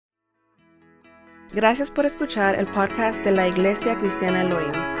Gracias por escuchar el podcast de la Iglesia Cristiana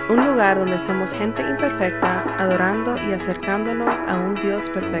Elohim, un lugar donde somos gente imperfecta, adorando y acercándonos a un Dios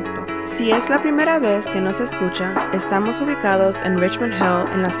perfecto. Si es la primera vez que nos escucha, estamos ubicados en Richmond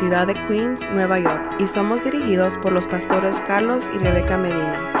Hill, en la ciudad de Queens, Nueva York, y somos dirigidos por los pastores Carlos y Rebeca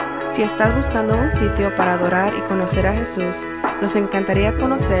Medina. Si estás buscando un sitio para adorar y conocer a Jesús, nos encantaría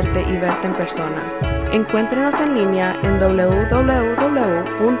conocerte y verte en persona. Encuéntrenos en línea en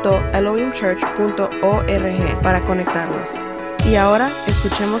www.elohimchurch.org para conectarnos. Y ahora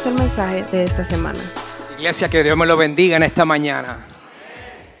escuchemos el mensaje de esta semana. Iglesia, que Dios me lo bendiga en esta mañana.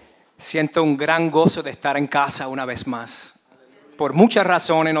 Siento un gran gozo de estar en casa una vez más. Por muchas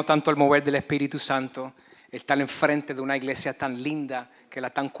razones, no tanto el mover del Espíritu Santo, estar enfrente de una iglesia tan linda que la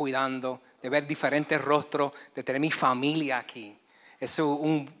están cuidando, de ver diferentes rostros, de tener mi familia aquí. Es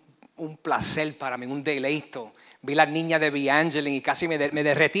un placer para mí, un deleito. Vi las niñas de Evangeline y casi me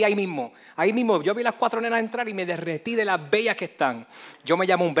derretí ahí mismo. Ahí mismo, yo vi las 4 nenas entrar y me derretí de las bellas que están. Yo me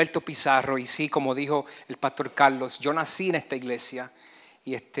llamo Humberto Pizarro y sí, como dijo el pastor Carlos, yo nací en esta iglesia.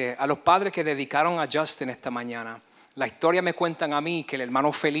 Y a los padres que dedicaron a Justin esta mañana, la historia me cuentan a mí que el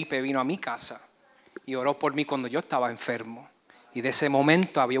hermano Felipe vino a mi casa y oró por mí cuando yo estaba enfermo. Y de ese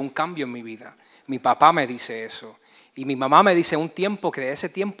momento había un cambio en mi vida. Mi papá me dice eso. Y mi mamá me dice un tiempo que de ese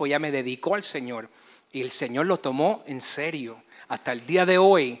tiempo ya me dedicó al Señor. Y el Señor lo tomó en serio. Hasta el día de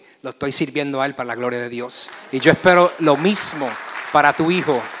hoy lo estoy sirviendo a Él para la gloria de Dios. Y yo espero lo mismo para tu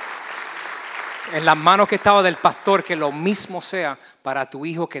hijo. En las manos que estaba del pastor, que lo mismo sea para tu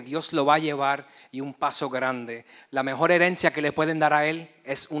hijo, que Dios lo va a llevar y un paso grande. La mejor herencia que le pueden dar a él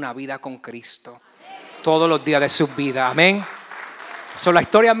es una vida con Cristo. Todos los días de su vida. Amén. La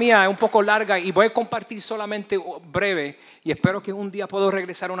historia mía es un poco larga y voy a compartir solamente breve y espero que un día puedo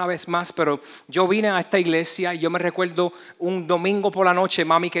regresar una vez más, pero yo vine a esta iglesia y yo me recuerdo un domingo por la noche,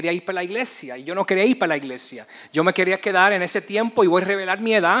 mami quería ir para la iglesia y yo no quería ir para la iglesia. Yo me quería quedar en ese tiempo y voy a revelar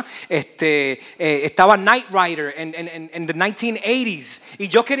mi edad. Estaba Knight Rider en the 1980s y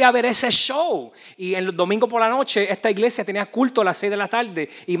yo quería ver ese show. Y el domingo por la noche esta iglesia tenía culto a las 6 de la tarde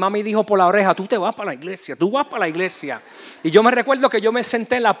y mami dijo por la oreja, tú te vas para la iglesia, tú vas para la iglesia. Y yo me recuerdo que yo me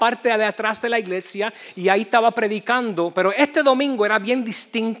senté en la parte de atrás de la iglesia y ahí estaba predicando, pero este domingo era bien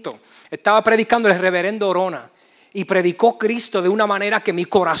distinto. Estaba predicando el reverendo Orona y predicó Cristo de una manera que mi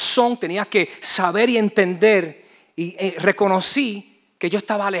corazón tenía que saber y entender, y reconocí que yo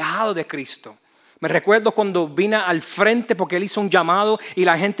estaba alejado de Cristo. Me recuerdo cuando vine al frente porque él hizo un llamado y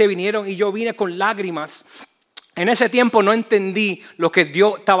la gente vinieron y yo vine con lágrimas. En ese tiempo no entendí lo que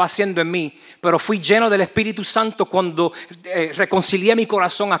Dios estaba haciendo en mí, pero fui lleno del Espíritu Santo cuando reconcilié mi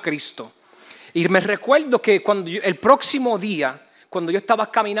corazón a Cristo. Y me recuerdo que el próximo día, cuando yo estaba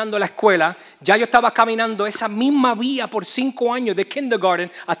caminando a la escuela, ya yo estaba caminando esa misma vía por 5 años, de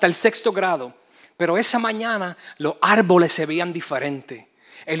kindergarten hasta el 6º grado. Pero esa mañana los árboles se veían diferentes.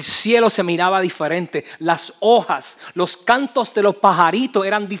 El cielo se miraba diferente. Las hojas, los cantos de los pajaritos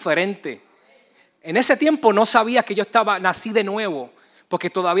eran diferentes. En ese tiempo no sabía que yo nací de nuevo, porque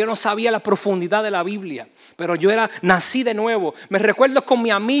todavía no sabía la profundidad de la Biblia, pero yo nací de nuevo. Me recuerdo con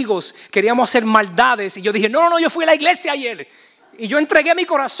mis amigos, queríamos hacer maldades y yo dije, no, yo fui a la iglesia ayer y yo entregué mi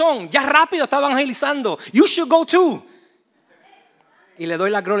corazón, ya rápido estaba evangelizando, you should go too. Y le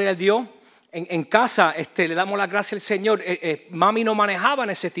doy la gloria a Dios. En casa le damos la gracia al Señor. Mami no manejaba en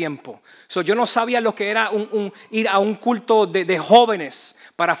ese tiempo, yo no sabía lo que era ir a un culto de jóvenes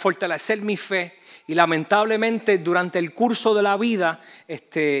para fortalecer mi fe. Y lamentablemente durante el curso de la vida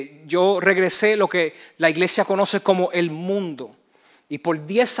yo regresé lo que la iglesia conoce como el mundo. Y por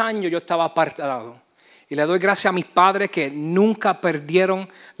 10 años yo estaba apartado. Y le doy gracias a mis padres que nunca perdieron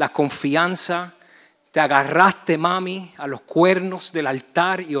la confianza. Te agarraste, mami, a los cuernos del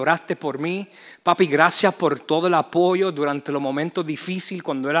altar y oraste por mí. Papi, gracias por todo el apoyo durante los momentos difíciles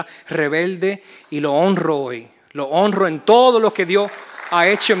cuando era rebelde. Y lo honro hoy. Lo honro en todo lo que Dios ha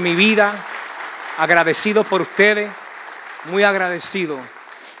hecho en mi vida. Agradecido por ustedes, muy agradecido.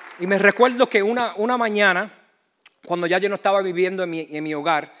 Y me recuerdo que una mañana, cuando ya yo no estaba viviendo en mi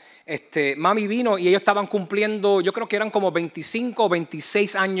hogar, mami vino y ellos estaban cumpliendo, yo creo que eran como 25 o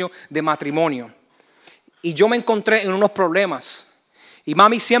 26 años de matrimonio. Y yo me encontré en unos problemas. Y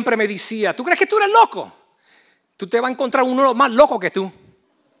mami siempre me decía, ¿tú crees que tú eres loco? Tú te vas a encontrar uno más loco que tú.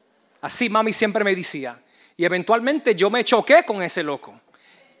 Así mami siempre me decía. Y eventualmente yo me choqué con ese loco.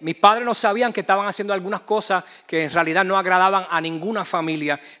 Mis padres no sabían que estaban haciendo algunas cosas que en realidad no agradaban a ninguna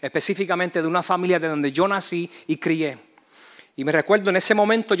familia, específicamente de una familia de donde yo nací y crié. Y me recuerdo en ese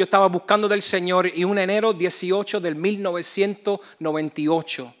momento yo estaba buscando del Señor y un enero 18 del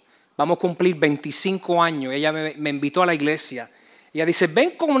 1998, vamos a cumplir 25 años, ella me invitó a la iglesia. Y ella dice,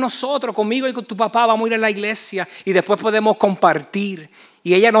 ven con nosotros, conmigo y con tu papá, vamos a ir a la iglesia y después podemos compartir.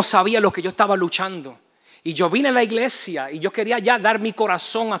 Y ella no sabía lo que yo estaba luchando. Y yo vine a la iglesia y yo quería ya dar mi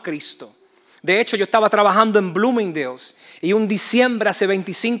corazón a Cristo. De hecho, yo estaba trabajando en Bloomingdale's y un diciembre hace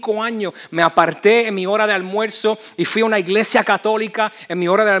 25 años me aparté en mi hora de almuerzo y fui a una iglesia católica en mi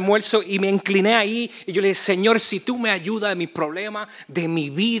hora de almuerzo y me incliné ahí y yo le dije, Señor, si tú me ayudas en mis problemas, de mi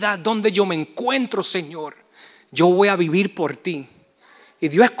vida, donde yo me encuentro, Señor, yo voy a vivir por ti. Y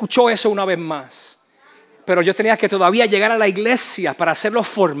Dios escuchó eso una vez más. Pero yo tenía que todavía llegar a la iglesia para hacerlo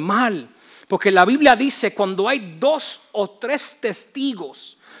formal. Porque la Biblia dice, cuando hay 2 o 3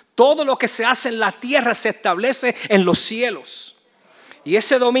 testigos, todo lo que se hace en la tierra se establece en los cielos. Y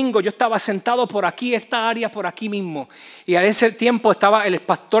ese domingo yo estaba sentado por aquí, esta área por aquí mismo. Y a ese tiempo estaba el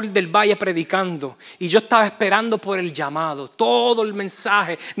pastor del valle predicando. Y yo estaba esperando por el llamado, todo el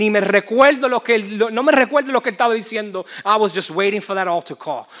mensaje. No me recuerdo lo que él estaba diciendo. I was just waiting for that altar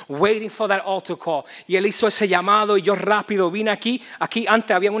call. Waiting for that altar call. Y él hizo ese llamado y yo rápido vine aquí. Aquí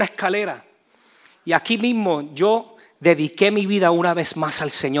antes había una escalera. Y aquí mismo yo dediqué mi vida una vez más al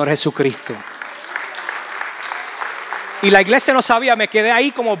Señor Jesucristo. Y la iglesia no sabía, me quedé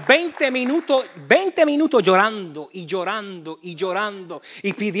ahí como 20 minutos llorando y llorando y llorando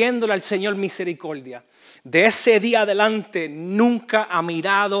y pidiéndole al Señor misericordia. De ese día adelante nunca ha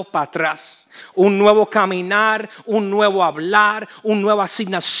mirado para atrás. Un nuevo caminar, un nuevo hablar, una nueva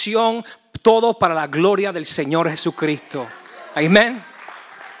asignación, todo para la gloria del Señor Jesucristo. Amén.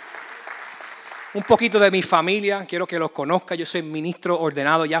 Un poquito de mi familia, quiero que los conozca. Yo soy ministro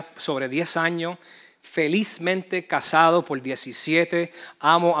ordenado ya sobre 10 años. Felizmente casado por 17.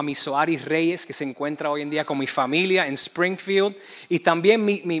 Amo a mi Soari Reyes, que se encuentra hoy en día con mi familia en Springfield. Y también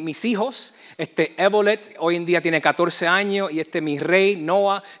mis hijos. Evolet hoy en día tiene 14 años. Y mi rey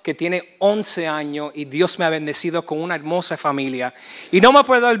Nueva, que tiene 11 años. Y Dios me ha bendecido con una hermosa familia. Y no me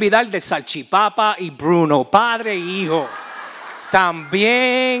puedo olvidar de Salchipapa y Bruno, padre e hijo.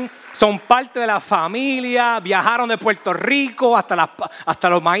 También son parte de la familia, viajaron de Puerto Rico hasta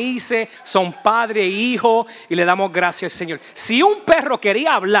los maíces, son padre e hijo y le damos gracias al Señor. Si un perro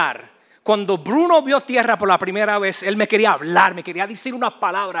quería hablar, cuando Bruno vio tierra por la primera vez, él me quería hablar, me quería decir unas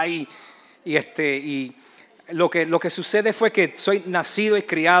palabras ahí. Y lo que sucede fue que soy nacido y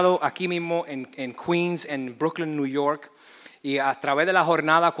criado aquí mismo en Queens, en Brooklyn, New York. Y a través de la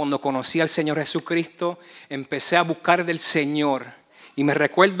jornada, cuando conocí al Señor Jesucristo, empecé a buscar del Señor. Y me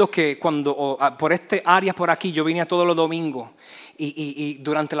recuerdo que cuando por este área por aquí, yo vine todos los domingos. Y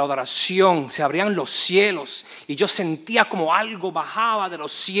durante la adoración se abrían los cielos. Y yo sentía como algo bajaba de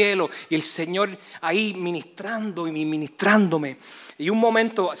los cielos. Y el Señor ahí ministrando y ministrándome. Y un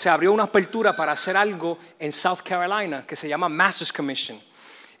momento se abrió una apertura para hacer algo en South Carolina que se llama Master's Commission.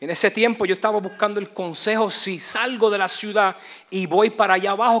 En ese tiempo yo estaba buscando el consejo si salgo de la ciudad y voy para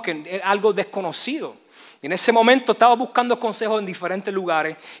allá abajo, que es algo desconocido. Y en ese momento estaba buscando consejos en diferentes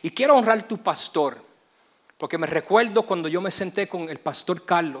lugares y quiero honrar a tu pastor. Porque me recuerdo cuando yo me senté con el pastor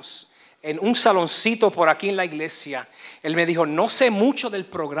Carlos en un saloncito por aquí en la iglesia. Él me dijo, no sé mucho del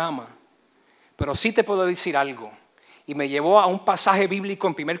programa, pero sí te puedo decir algo. Y me llevó a un pasaje bíblico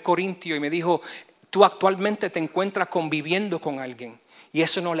en 1 Corintios y me dijo, tú actualmente te encuentras conviviendo con alguien. Y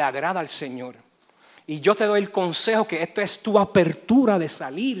eso no le agrada al Señor. Y yo te doy el consejo que esto es tu apertura de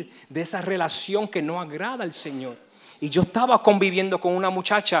salir de esa relación que no agrada al Señor. Y yo estaba conviviendo con una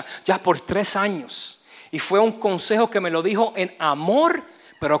muchacha ya por 3 años. Y fue un consejo que me lo dijo en amor,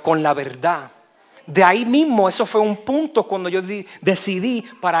 pero con la verdad. De ahí mismo, eso fue un punto cuando yo decidí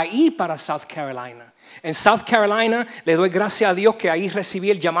para ir para South Carolina. En South Carolina le doy gracias a Dios que ahí recibí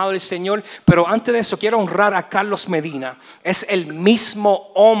el llamado del Señor. Pero antes de eso quiero honrar a Carlos Medina. Es el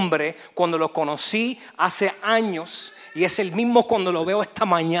mismo hombre cuando lo conocí hace años. Y es el mismo cuando lo veo esta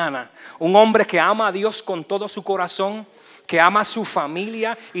mañana. Un hombre que ama a Dios con todo su corazón. Que ama a su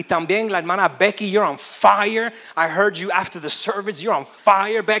familia. Y también la hermana Becky, you're on fire. I heard you after the service. You're on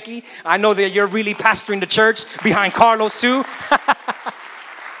fire, Becky. I know that you're really pastoring the church behind Carlos too.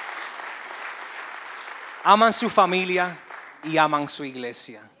 Aman su familia y aman su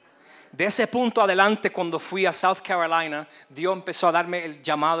iglesia. De ese punto adelante, cuando fui a South Carolina, Dios empezó a darme el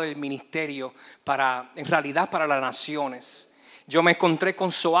llamado del ministerio en realidad para las naciones. Yo me encontré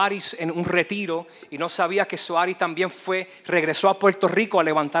con Soaris en un retiro y no sabía que Soaris también regresó a Puerto Rico a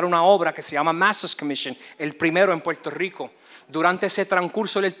levantar una obra que se llama Master's Commission, el primero en Puerto Rico. Durante ese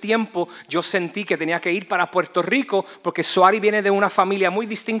transcurso del tiempo yo sentí que tenía que ir para Puerto Rico porque Soaris viene de una familia muy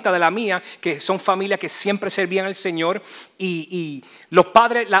distinta de la mía, que son familias que siempre servían al Señor y los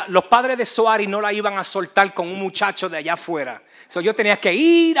padres de Soaris no la iban a soltar con un muchacho de allá afuera. Yo tenía que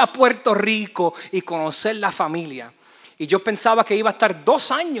ir a Puerto Rico y conocer la familia. Y yo pensaba que iba a estar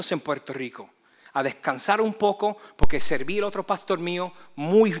 2 años en Puerto Rico, a descansar un poco, porque serví al otro pastor mío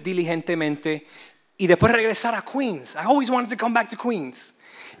muy diligentemente, y después regresar a Queens. I always wanted to come back to Queens.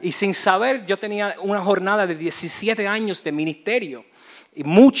 Y sin saber, yo tenía una jornada de 17 años de ministerio. Y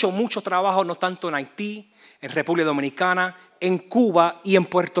mucho trabajo, no tanto en Haití, en República Dominicana, en Cuba y en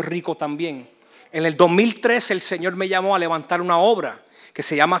Puerto Rico también. En el 2013 el Señor me llamó a levantar una obra que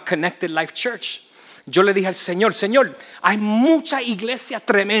se llama Connected Life Church. Yo le dije al Señor, hay mucha iglesia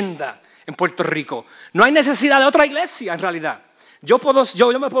tremenda en Puerto Rico. No hay necesidad de otra iglesia en realidad. Yo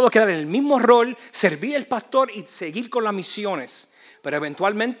me puedo quedar en el mismo rol, servir al pastor y seguir con las misiones. Pero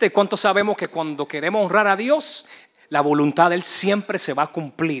eventualmente, ¿cuántos sabemos que cuando queremos honrar a Dios, la voluntad de Él siempre se va a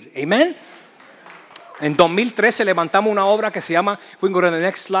cumplir? Amén. En 2013 levantamos una obra que se llama, we can go to the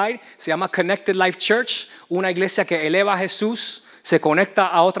next slide, se llama Connected Life Church, una iglesia que eleva a Jesús, se conecta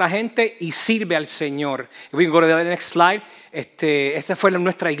a otra gente y sirve al Señor. We can go to the next slide. Esta fue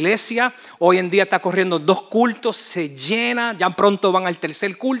nuestra iglesia. Hoy en día está corriendo 2 cultos, se llena, ya pronto van al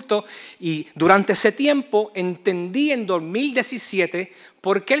 3er culto. Y durante ese tiempo entendí en 2017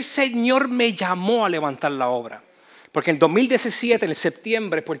 por qué el Señor me llamó a levantar la obra. Porque en 2017, en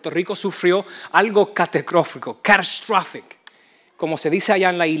septiembre, Puerto Rico sufrió algo catastrophic, como se dice allá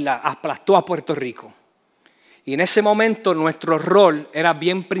en la isla, aplastó a Puerto Rico. Y en ese momento nuestro rol era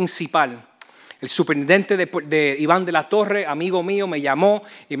bien principal. El superintendente de Iván de la Torre, amigo mío, me llamó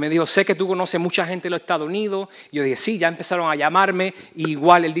y me dijo, sé que tú conoces mucha gente de los Estados Unidos. Y yo dije, sí, ya empezaron a llamarme. Y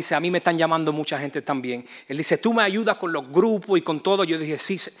igual él dice, a mí me están llamando mucha gente también. Él dice, tú me ayudas con los grupos y con todo. Yo dije,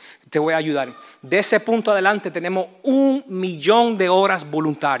 sí, te voy a ayudar. De ese punto adelante tenemos 1 millón de horas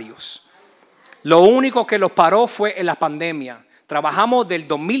voluntarios. Lo único que los paró fue en la pandemia. Trabajamos del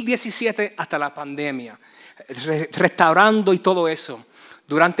 2017 hasta la pandemia, restaurando y todo eso.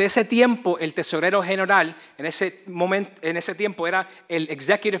 Durante ese tiempo, el tesorero general, en ese tiempo era el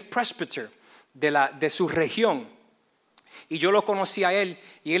executive presbyter de su región. Y yo lo conocí a él,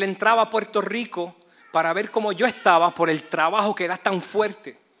 y él entraba a Puerto Rico para ver cómo yo estaba por el trabajo que era tan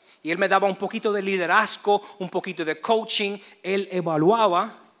fuerte. Y él me daba un poquito de liderazgo, un poquito de coaching. Él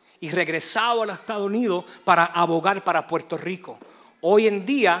evaluaba y regresaba a los Estados Unidos para abogar para Puerto Rico. Hoy en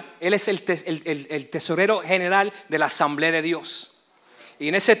día, él es el tesorero general de la Asamblea de Dios. Y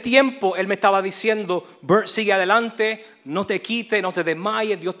en ese tiempo él me estaba diciendo, Bert, sigue adelante, no te quites, no te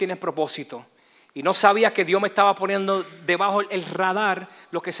desmayes, Dios tiene propósito. Y no sabía que Dios me estaba poniendo debajo el radar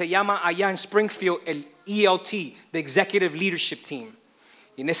lo que se llama allá en Springfield el ELT, the Executive Leadership Team.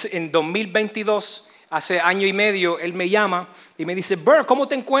 Y en 2022, hace año y medio, él me llama y me dice, Bert, ¿cómo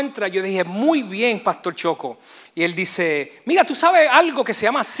te encuentras? Yo dije, muy bien, Pastor Choco. Y él dice, mira, ¿tú sabes algo que se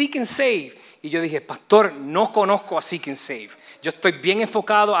llama Seek and Save? Y yo dije, Pastor, no conozco a Seek and Save. Yo estoy bien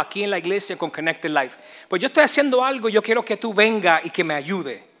enfocado aquí en la iglesia con Connected Life. Pues yo estoy haciendo algo y yo quiero que tú vengas y que me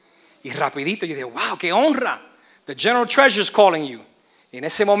ayude. Y rapidito yo dije, wow, qué honra. The General Treasurer is calling you. Y en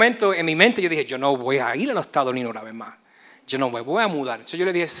ese momento en mi mente yo dije, yo no voy a ir a los Estados Unidos una vez más. Yo no me voy a mudar. Entonces yo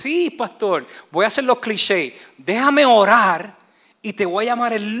le dije, sí, pastor, voy a hacer los clichés. Déjame orar y te voy a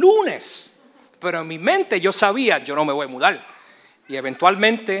llamar el lunes. Pero en mi mente yo sabía, yo no me voy a mudar. Y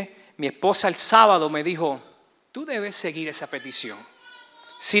eventualmente mi esposa el sábado me dijo, tú debes seguir esa petición.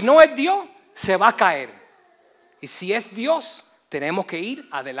 Si no es Dios, se va a caer. Y si es Dios, tenemos que ir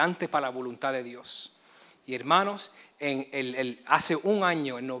adelante para la voluntad de Dios. Y hermanos, hace un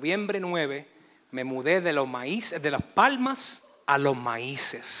año, en noviembre 9, me mudé de las palmas a los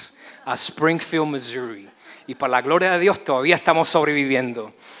maíces, a Springfield, Missouri. Y para la gloria de Dios todavía estamos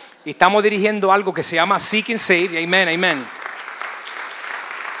sobreviviendo. Y estamos dirigiendo algo que se llama Seek and Save. Amen, amen.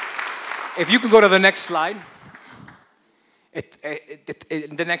 If you could go to the next slide.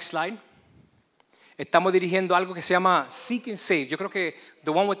 The next slide. Estamos dirigiendo algo que se llama Seek and Save. Yo creo que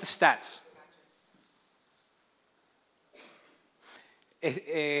the one with the stats.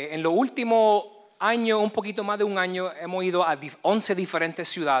 En los últimos años, un poquito más de un año, hemos ido a 11 diferentes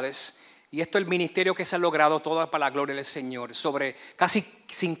ciudades. Y esto es el ministerio que se ha logrado todo para la gloria del Señor. Sobre casi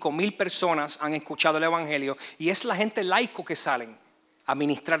 5,000 personas han escuchado el evangelio. Y es la gente laico que salen a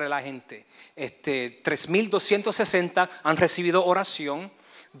ministrar a la gente. 3,260 han recibido oración,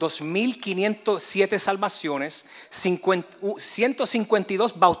 2,507 salvaciones,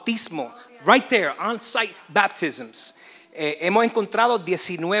 152 bautismos, right there, on-site baptisms. Hemos encontrado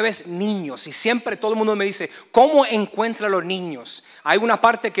 19 niños y siempre todo el mundo me dice, ¿cómo encuentra a los niños? Hay una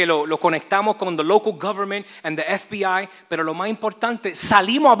parte que lo conectamos con the local government and the FBI, pero lo más importante,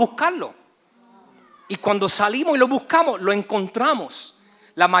 salimos a buscarlo. Y cuando salimos y lo buscamos, lo encontramos.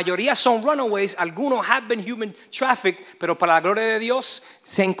 La mayoría son runaways, algunos have been human trafficked, pero para la gloria de Dios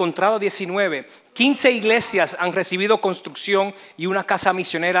se han encontrado 19. 15 iglesias han recibido construcción y una casa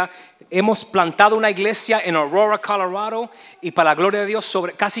misionera. Hemos plantado una iglesia en Aurora, Colorado, y para la gloria de Dios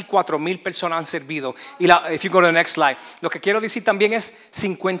sobre casi 4,000 personas han servido. Y if you go to the next slide, lo que quiero decir también es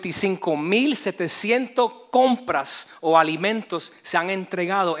 55,700 compras o alimentos se han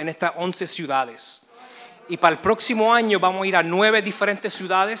entregado en estas 11 ciudades. Y para el próximo año vamos a ir a 9 diferentes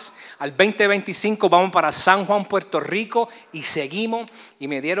ciudades. Al 2025 vamos para San Juan, Puerto Rico, y seguimos. Y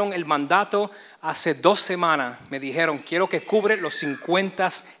me dieron el mandato hace 2 semanas. Me dijeron, quiero que cubre los 50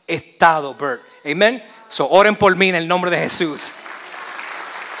 estados, Bert. Amen. So oren por mí en el nombre de Jesús.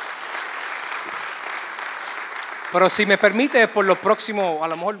 Pero si me permite, por lo próximo, a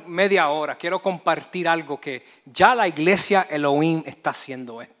lo mejor media hora, quiero compartir algo que ya la iglesia Elohim está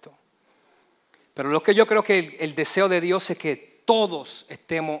haciendo esto. Pero lo que yo creo que el deseo de Dios es que todos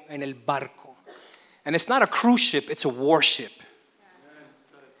estemos en el barco. And it's not a cruise ship, it's a warship.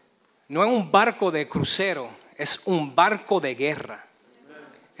 No es un barco de crucero, es un barco de guerra.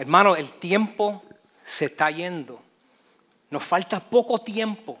 Hermano, el tiempo se está yendo. Nos falta poco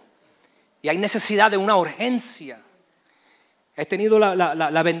tiempo y hay necesidad de una urgencia. He tenido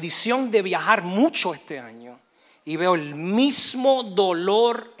la bendición de viajar mucho este año y veo el mismo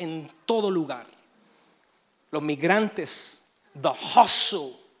dolor en todo lugar. Los migrantes, the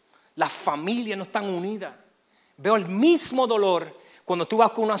hustle, las familias no están unidas. Veo el mismo dolor cuando tú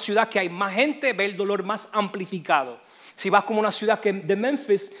vas con una ciudad que hay más gente, ve el dolor más amplificado. Si vas con una ciudad de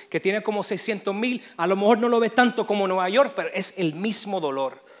Memphis que tiene como 600,000, a lo mejor no lo ves tanto como Nueva York, pero es el mismo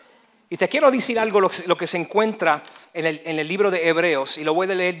dolor. Y te quiero decir algo, lo que se encuentra en el libro de Hebreos, y lo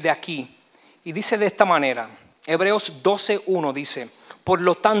voy a leer de aquí. Y dice de esta manera, Hebreos 12:1 dice, por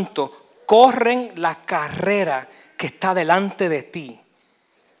lo tanto, corren la carrera que está delante de ti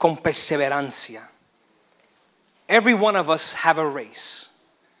con perseverancia. Every one of us have a race.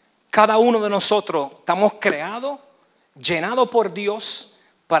 Cada uno de nosotros estamos creados, llenados por Dios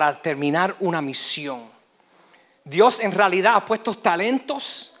para terminar una misión. Dios en realidad ha puesto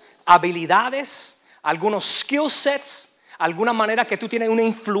talentos, habilidades, algunos skill sets, alguna manera que tú tienes una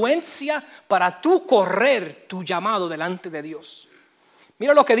influencia para tú correr tu llamado delante de Dios.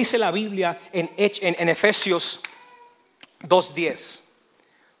 Mira lo que dice la Biblia en Efesios 2:10.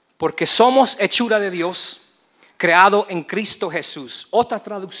 Porque somos hechura de Dios, creado en Cristo Jesús. Otra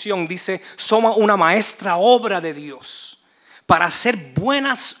traducción dice, somos una maestra obra de Dios para hacer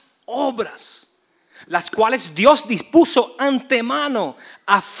buenas obras, las cuales Dios dispuso antemano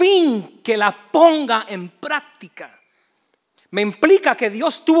a fin que la ponga en práctica. Me implica que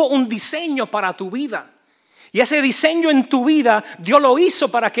Dios tuvo un diseño para tu vida. Y ese diseño en tu vida, Dios lo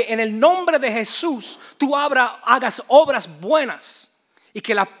hizo para que en el nombre de Jesús tú hagas obras buenas y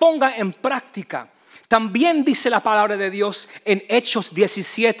que las pongas en práctica. También dice la palabra de Dios en Hechos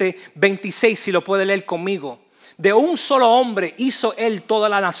 17:26, si lo puede leer conmigo. De un solo hombre hizo él todas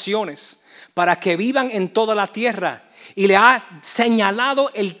las naciones para que vivan en toda la tierra y le ha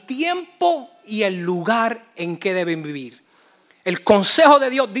señalado el tiempo y el lugar en que deben vivir. El consejo de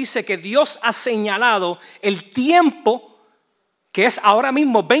Dios dice que Dios ha señalado el tiempo que es ahora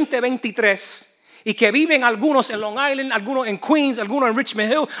mismo 2023 y que viven algunos en Long Island, algunos en Queens, algunos en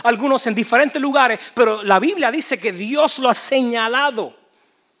Richmond Hill, algunos en diferentes lugares, pero la Biblia dice que Dios lo ha señalado.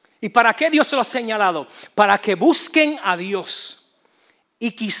 ¿Y para qué Dios lo ha señalado? Para que busquen a Dios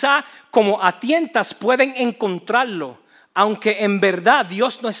y quizá como a tientas pueden encontrarlo, aunque en verdad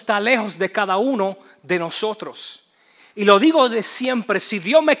Dios no está lejos de cada uno de nosotros. Y lo digo de siempre, si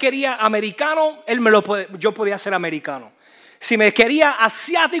Dios me quería americano, yo podía ser americano. Si me quería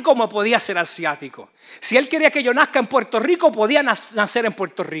asiático, me podía ser asiático. Si Él quería que yo nazca en Puerto Rico, podía nacer en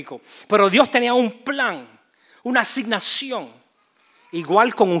Puerto Rico. Pero Dios tenía un plan, una asignación,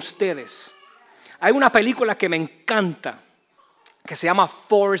 igual con ustedes. Hay una película que me encanta, que se llama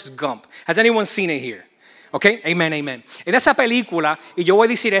Forrest Gump. Has anyone seen it here? Okay, amen, amen. En esa película, y yo voy a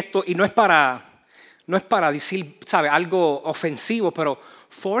decir esto, y no es para decir, ¿sabe? Algo ofensivo, pero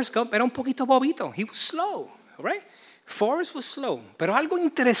Forrest Gump era un poquito bobito. He was slow, right? Forrest was slow. Pero algo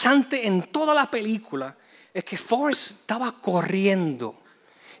interesante en toda la película es que Forrest estaba corriendo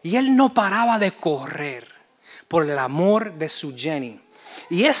y él no paraba de correr por el amor de su Jenny.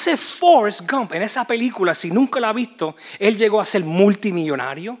 Y ese Forrest Gump en esa película, si nunca la ha visto, él llegó a ser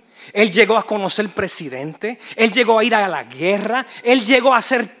multimillonario. Él llegó a conocer al presidente, él llegó a ir a la guerra, él llegó a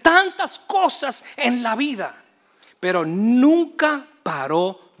hacer tantas cosas en la vida, pero nunca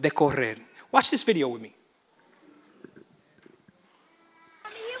paró de correr. Watch this video with me.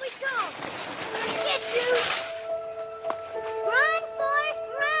 Here we go. Let's get you. Run, Forrest,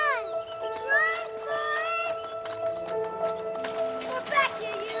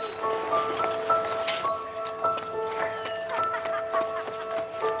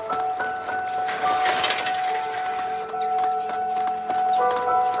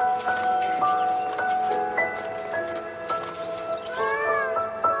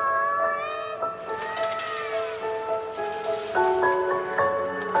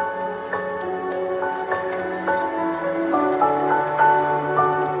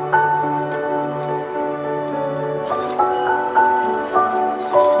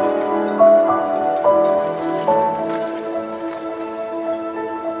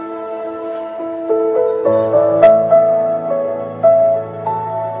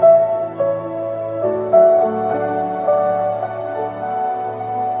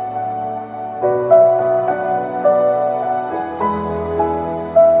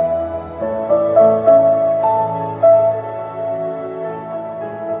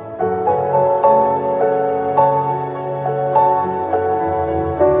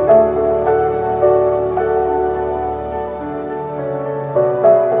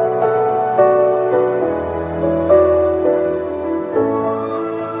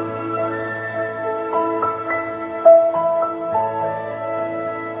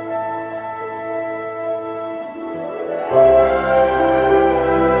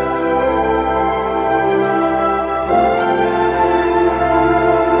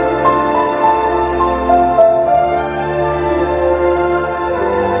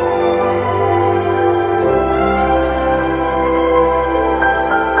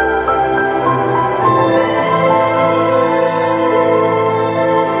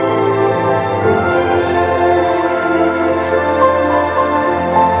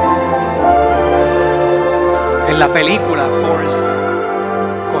 la película, Forrest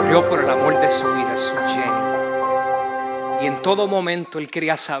corrió por el amor de su vida, su Jenny. Y en todo momento él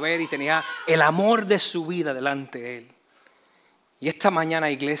quería saber y tenía el amor de su vida delante de él. Y esta mañana,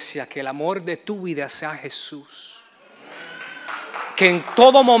 iglesia, que el amor de tu vida sea Jesús. Que en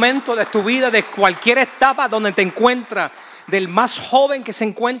todo momento de tu vida, de cualquier etapa donde te encuentras, del más joven que se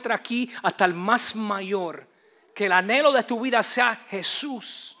encuentra aquí hasta el más mayor, que el anhelo de tu vida sea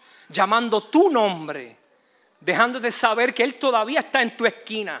Jesús, llamando tu nombre, dejándote saber que Él todavía está en tu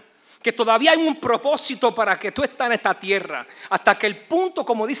esquina, que todavía hay un propósito para que tú estés en esta tierra, hasta que el punto,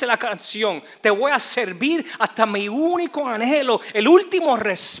 como dice la canción, te voy a servir hasta mi único anhelo, el último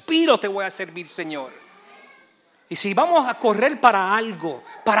respiro te voy a servir, Señor. Y si vamos a correr para algo,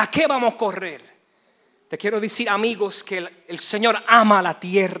 ¿para qué vamos a correr? Te quiero decir, amigos, que el Señor ama la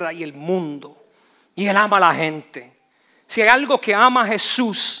tierra y el mundo, y Él ama a la gente. Si hay algo que ama a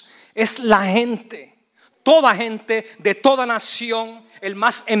Jesús, es la gente. Toda gente de toda nación, el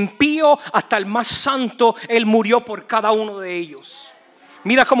más impío hasta el más santo, Él murió por cada uno de ellos.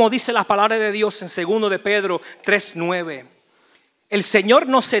 Mira cómo dice la palabra de Dios en 2 de Pedro 3:9. El Señor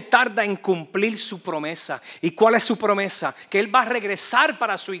no se tarda en cumplir su promesa. ¿Y cuál es su promesa? Que Él va a regresar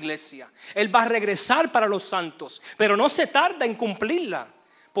para su iglesia. Él va a regresar para los santos. Pero no se tarda en cumplirla.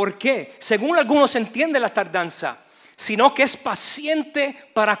 ¿Por qué? Según algunos entienden la tardanza, sino que es paciente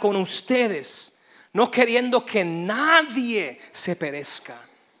para con ustedes, no queriendo que nadie se perezca,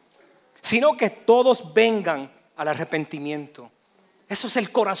 sino que todos vengan al arrepentimiento. Eso es el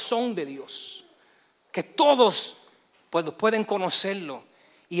corazón de Dios, que todos pueden conocerlo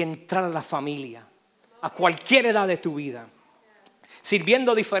y entrar a la familia, a cualquier edad de tu vida,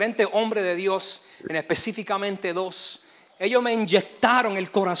 sirviendo a diferentes hombres de Dios, en específicamente 2. Ellos me inyectaron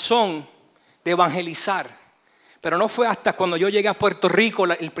el corazón de evangelizar. Pero no fue hasta cuando yo llegué a Puerto Rico,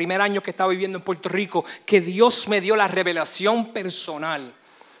 el primer año que estaba viviendo en Puerto Rico, que Dios me dio la revelación personal.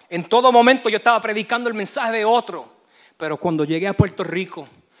 En todo momento yo estaba predicando el mensaje de otro. Pero cuando llegué a Puerto Rico,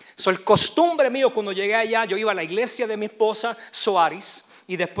 el costumbre mío cuando llegué allá, yo iba a la iglesia de mi esposa, Soares,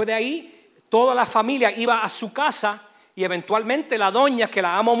 y después de ahí toda la familia iba a su casa y eventualmente la doña, que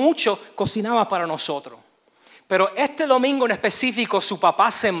la amo mucho, cocinaba para nosotros. Pero este domingo en específico su papá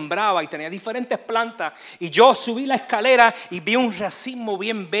sembraba y tenía diferentes plantas. Y yo subí la escalera y vi un racimo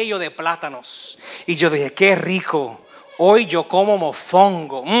bien bello de plátanos. Y yo dije, qué rico, hoy yo como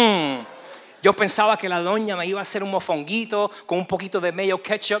mofongo. Yo pensaba que la doña me iba a hacer un mofonguito con un poquito de mayo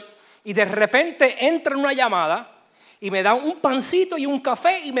ketchup. Y de repente entra una llamada y me da un pancito y un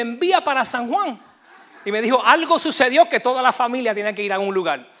café y me envía para San Juan. Y me dijo, algo sucedió que toda la familia tiene que ir a un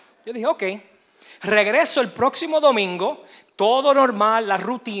lugar. Yo dije, ok. Regreso el próximo domingo, todo normal, la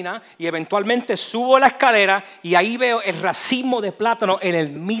rutina, y eventualmente subo la escalera y ahí veo el racimo de plátano en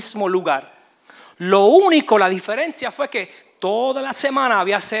el mismo lugar. Lo único, la diferencia fue que toda la semana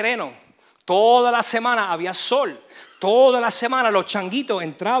había sereno, toda la semana había sol, toda la semana los changuitos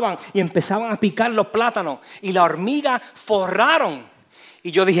entraban y empezaban a picar los plátanos y la hormiga forraron. Y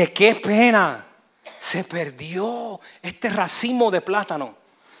yo dije, qué pena, se perdió este racimo de plátano.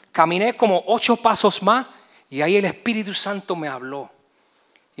 Caminé como 8 pasos más y ahí el Espíritu Santo me habló.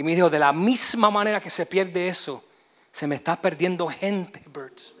 Y me dijo, de la misma manera que se pierde eso, se me está perdiendo gente,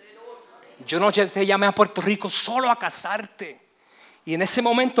 Bert. Yo no te llamé a Puerto Rico solo a casarte. Y en ese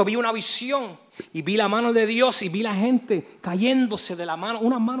momento vi una visión y vi la mano de Dios y vi la gente cayéndose de la mano,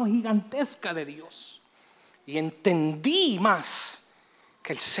 una mano gigantesca de Dios. Y entendí más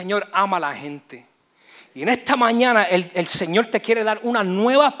que el Señor ama a la gente. Y en esta mañana el Señor te quiere dar una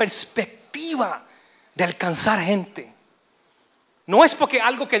nueva perspectiva de alcanzar gente. No es porque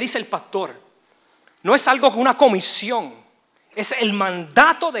algo que dice el pastor, no es algo con una comisión, es el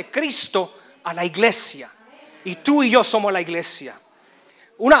mandato de Cristo a la iglesia. Y tú y yo somos la iglesia.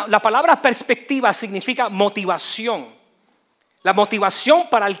 La palabra perspectiva significa motivación. La motivación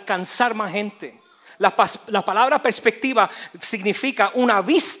para alcanzar más gente. La palabra perspectiva significa una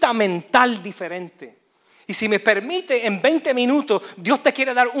vista mental diferente. Y si me permite, en 20 minutos, Dios te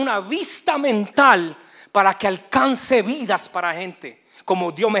quiere dar una vista mental para que alcance vidas para gente,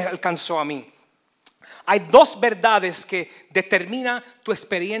 como Dios me alcanzó a mí. Hay 2 verdades que determinan tu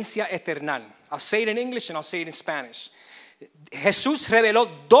experiencia eterna. I'll say it in English and I'll say it in Spanish. Jesús reveló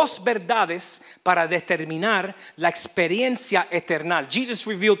 2 verdades para determinar la experiencia eterna. Jesus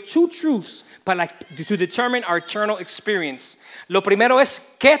revealed 2 truths to determine our eternal experience. Lo primero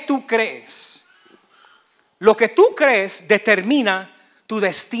es, ¿qué tú crees? Lo que tú crees determina tu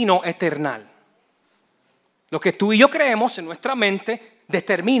destino eterno. Lo que tú y yo creemos en nuestra mente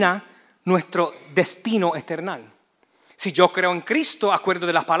determina nuestro destino eterno. Si yo creo en Cristo, acuerdo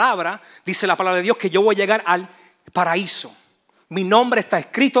de la palabra, dice la palabra de Dios que yo voy a llegar al paraíso. Mi nombre está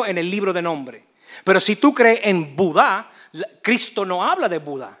escrito en el libro de nombre. Pero si tú crees en Buda, Cristo no habla de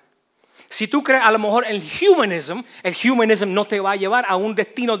Buda. Si tú crees a lo mejor en el humanism no te va a llevar a un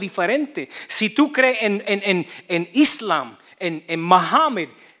destino diferente. Si tú crees en Islam, en Muhammad,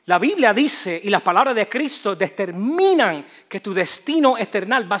 la Biblia dice y las palabras de Cristo determinan que tu destino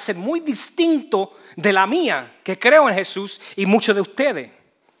eterno va a ser muy distinto de la mía, que creo en Jesús y muchos de ustedes.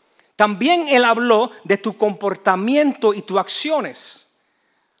 También Él habló de tu comportamiento y tus acciones.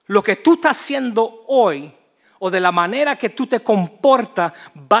 Lo que tú estás haciendo hoy o de la manera que tú te comportas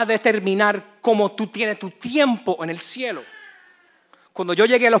va a determinar cómo tú tienes tu tiempo en el cielo. Cuando yo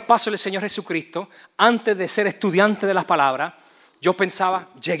llegué a los pasos del Señor Jesucristo, antes de ser estudiante de las palabras, yo pensaba,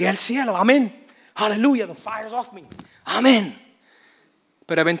 llegué al cielo, amén, aleluya, the fire's off me, amén.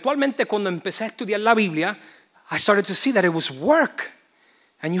 Pero eventualmente cuando empecé a estudiar la Biblia, I started to see that it was work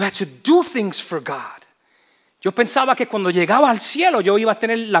and you had to do things for God. Yo pensaba que cuando llegaba al cielo yo iba a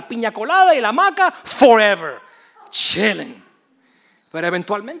tener la piña colada y la hamaca forever, chilling. Pero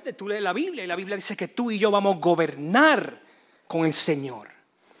eventualmente tú lees la Biblia y la Biblia dice que tú y yo vamos a gobernar con el Señor.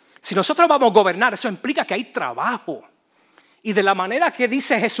 Si nosotros vamos a gobernar, eso implica que hay trabajo. Y de la manera que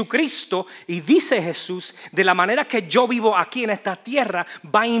dice Jesucristo y dice Jesús, de la manera que yo vivo aquí en esta tierra,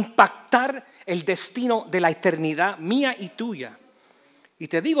 va a impactar el destino de la eternidad mía y tuya. Y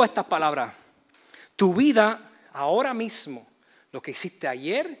te digo estas palabras, tu vida ahora mismo, lo que hiciste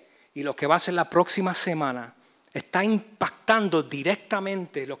ayer y lo que va a ser la próxima semana, está impactando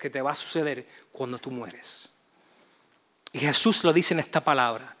directamente lo que te va a suceder cuando tú mueres. Y Jesús lo dice en esta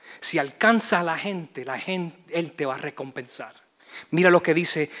palabra. Si alcanza a la gente, Él te va a recompensar. Mira lo que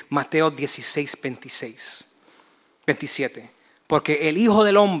dice Mateo 16, 27. Porque el Hijo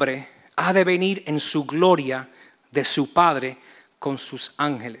del Hombre ha de venir en su gloria de su Padre con sus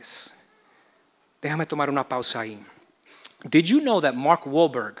ángeles. Déjame tomar una pausa ahí. Did you know that Mark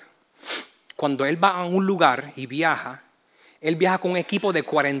Wahlberg, cuando él va a un lugar y viaja, él viaja con un equipo de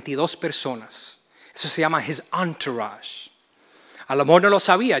 42 personas. Eso se llama his entourage. A lo mejor no lo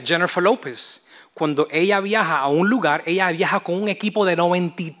sabía, Jennifer Lopez, cuando ella viaja a un lugar, ella viaja con un equipo de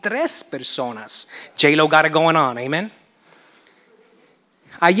 93 personas. J-Lo got it going on, amen.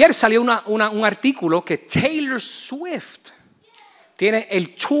 Ayer salió un artículo que Taylor Swift tiene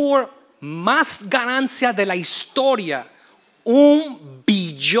el tour más ganancia de la historia, $1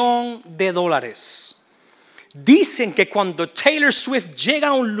 billón. Dicen que cuando Taylor Swift llega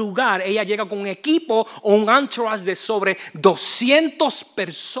a un lugar, ella llega con un equipo o un entourage de sobre 200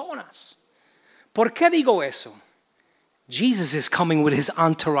 personas. ¿Por qué digo eso? Jesus is coming with his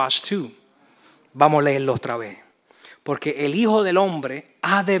entourage too. Vamos a leerlo otra vez. Porque el Hijo del Hombre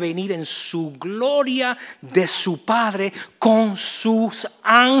ha de venir en su gloria de su Padre con sus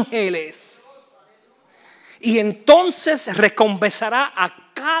ángeles. Y entonces recompensará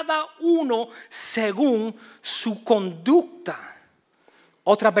a cada uno según su conducta.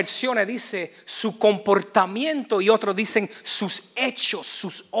 Otras versiones dice su comportamiento y otros dicen sus hechos,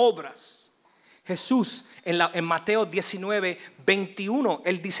 sus obras. Jesús en Mateo 19, 21,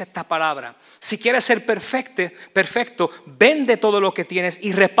 Él dice esta palabra. Si quieres ser perfecto, vende todo lo que tienes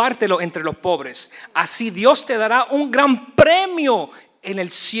y repártelo entre los pobres. Así Dios te dará un gran premio en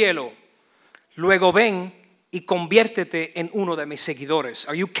el cielo. Luego ven y conviértete en uno de mis seguidores.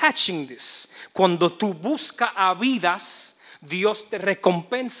 Are you catching this? Cuando tú buscas a vidas, Dios te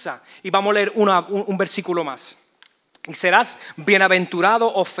recompensa. Y vamos a leer un versículo más. Y serás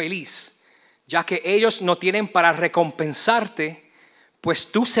bienaventurado o feliz, ya que ellos no tienen para recompensarte,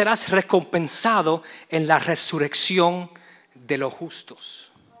 pues tú serás recompensado en la resurrección de los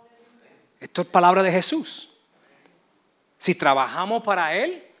justos. Esto es palabra de Jesús. Si trabajamos para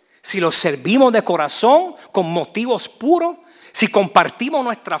Él, si lo servimos de corazón, con motivos puros, si compartimos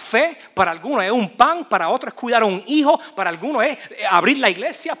nuestra fe, para algunos es un pan, para otros es cuidar a un hijo, para algunos es abrir la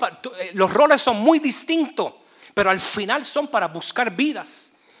iglesia. Los roles son muy distintos, pero al final son para buscar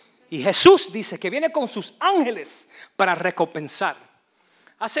vidas. Y Jesús dice que viene con sus ángeles para recompensar.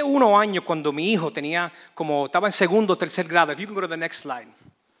 Hace unos años, cuando mi hijo estaba en segundo o tercer grado, if you can go to the next slide,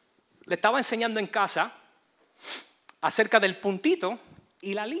 le estaba enseñando en casa acerca del puntito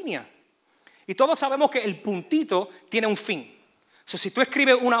y la línea. Y todos sabemos que el puntito tiene un fin. Si tú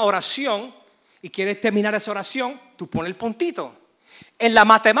escribes una oración y quieres terminar esa oración, tú pones el puntito. En la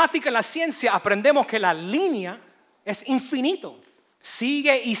matemática, en la ciencia, aprendemos que la línea es infinito.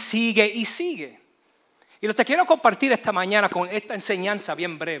 Sigue y sigue y sigue. Y lo que quiero compartir esta mañana con esta enseñanza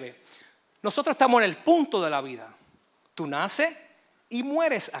bien breve. Nosotros estamos en el punto de la vida. Tú naces y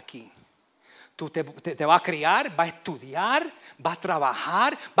mueres aquí. Tú te vas a criar, vas a estudiar, vas a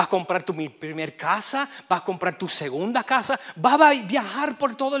trabajar, vas a comprar tu primer casa, vas a comprar tu segunda casa, vas a viajar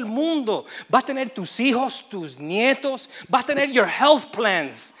por todo el mundo, vas a tener tus hijos, tus nietos, vas a tener your health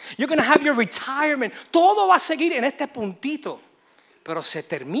plans, you're going to have your retirement. Todo va a seguir en este puntito, pero se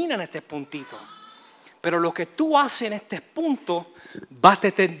termina en este puntito. Pero lo que tú haces en este punto va a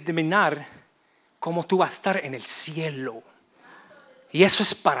determinar cómo tú vas a estar en el cielo. Y eso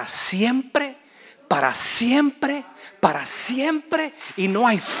es para siempre, para siempre, para siempre, y no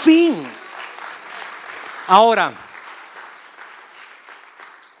hay fin. Ahora,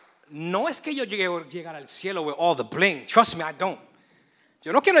 no es que yo llegar al cielo with all the bling. Trust me, I don't.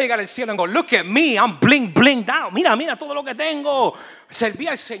 Yo no quiero llegar al cielo y go, look at me, I'm bling, bling down. Mira todo lo que tengo. Serví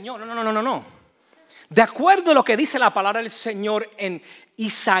al Señor. No. De acuerdo a lo que dice la palabra del Señor en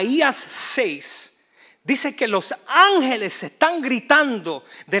Isaías 6, dice que los ángeles están gritando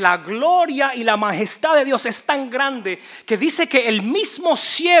de la gloria y la majestad de Dios es tan grande que dice que el mismo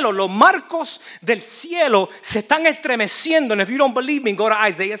cielo, los marcos del cielo se están estremeciendo. And if you don't believe me, go to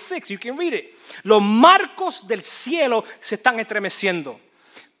Isaiah 6, you can read it. Los marcos del cielo se están estremeciendo.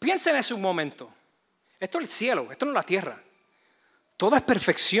 Piensen en eso un momento. Esto es el cielo, esto no es la tierra. Todo es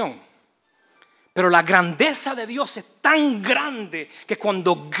perfección. Pero la grandeza de Dios es tan grande que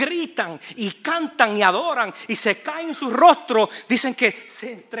cuando gritan y cantan y adoran y se caen en su rostro, dicen que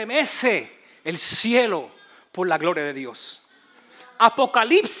se estremece el cielo por la gloria de Dios.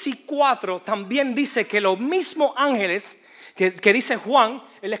 Apocalipsis 4 también dice que los mismos ángeles que dice Juan,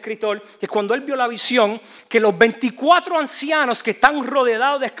 el escritor, que cuando él vio la visión, que los 24 ancianos que están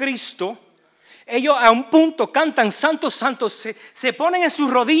rodeados de Cristo, ellos a un punto cantan santos, santos, se ponen en sus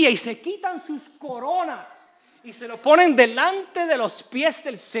rodillas y se quitan sus coronas y se lo ponen delante de los pies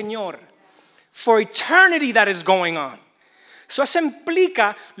del Señor. For eternity that is going on. Eso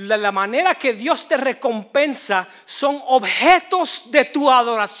implica la manera que Dios te recompensa son objetos de tu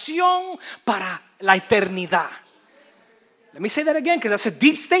adoración para la eternidad. Let me say that again because that's a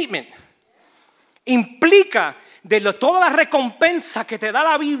deep statement. Implica toda la recompensa que te da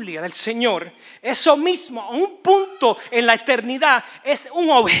la Biblia del Señor, eso mismo a un punto en la eternidad es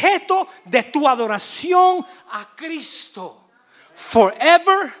un objeto de tu adoración a Cristo.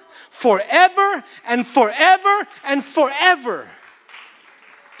 Forever, forever and forever and forever.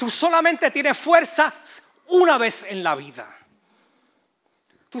 Tú solamente tienes fuerza una vez en la vida.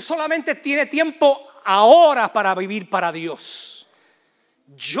 Tú solamente tienes tiempo ahora para vivir para Dios.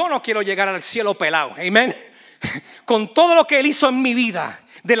 Yo no quiero llegar al cielo pelado. Amén. Con todo lo que Él hizo en mi vida,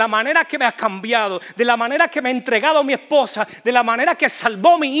 de la manera que me ha cambiado, de la manera que me ha entregado a mi esposa, de la manera que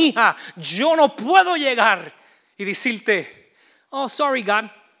salvó a mi hija, yo no puedo llegar y decirte, oh sorry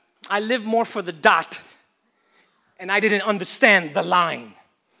God, I live more for the dot and I didn't understand the line.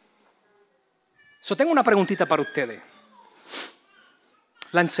 So tengo una preguntita para ustedes.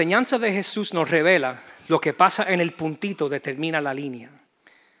 La enseñanza de Jesús nos revela lo que pasa en el puntito, determina la línea.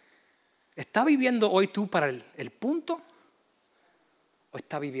 ¿Estás viviendo hoy tú para el punto o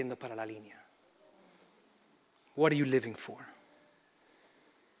estás viviendo para la línea? What are you living for?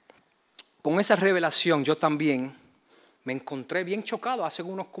 Con esa revelación yo también me encontré bien chocado hace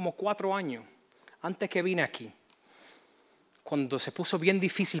unos como 4 años, antes que vine aquí, cuando se puso bien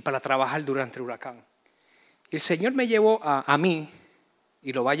difícil para trabajar durante el huracán. Y el Señor me llevó a mí,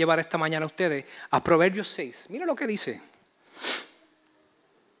 y lo va a llevar esta mañana a ustedes, a Proverbios 6. Mira lo que dice.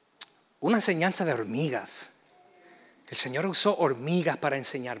 Una enseñanza de hormigas. El Señor usó hormigas para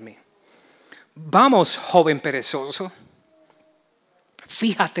enseñarme. Vamos, joven perezoso.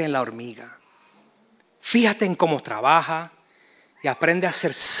 Fíjate en la hormiga. Fíjate en cómo trabaja y aprende a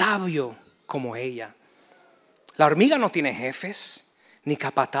ser sabio como ella. La hormiga no tiene jefes, ni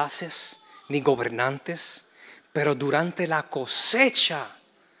capataces, ni gobernantes, pero durante la cosecha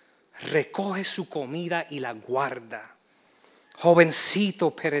recoge su comida y la guarda.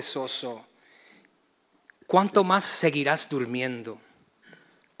 Jovencito perezoso, ¿cuánto más seguirás durmiendo?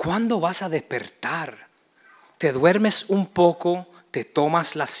 ¿Cuándo vas a despertar? Te duermes un poco, te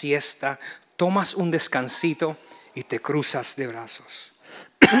tomas la siesta, tomas un descansito y te cruzas de brazos.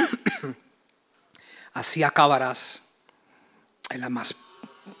 Así acabarás en la más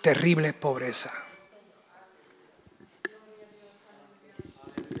terrible pobreza.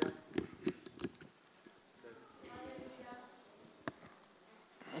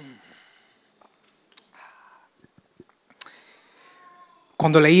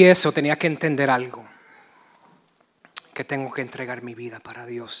 Cuando leí eso tenía que entender algo, que tengo que entregar mi vida para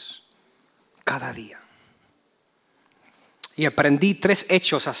Dios cada día. Y aprendí 3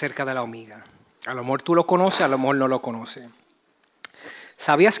 hechos acerca de la hormiga. A lo mejor tú lo conoces, a lo mejor no lo conoces.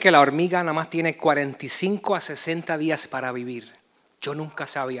 ¿Sabías que la hormiga nada más tiene 45 a 60 días para vivir? Yo nunca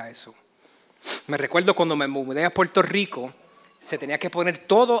sabía eso. Me recuerdo cuando me mudé a Puerto Rico, se tenía que poner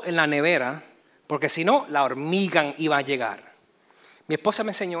todo en la nevera, porque si no, la hormiga iba a llegar. Mi esposa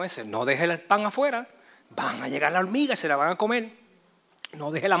me enseñó eso. No deje el pan afuera, van a llegar las hormigas, se la van a comer. No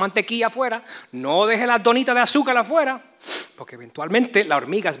deje la mantequilla afuera, no deje las donitas de azúcar afuera, porque eventualmente las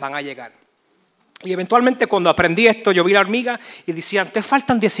hormigas van a llegar. Y eventualmente cuando aprendí esto, yo vi la hormiga y decían, te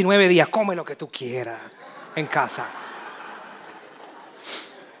faltan 19 días, come lo que tú quieras en casa.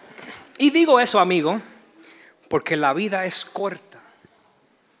 Y digo eso, amigo, porque la vida es corta,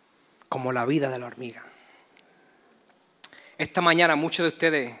 como la vida de la hormiga. Esta mañana muchos de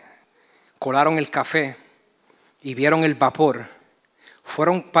ustedes colaron el café y vieron el vapor.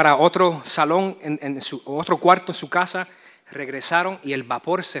 Fueron para otro salón, otro cuarto en su casa, regresaron y el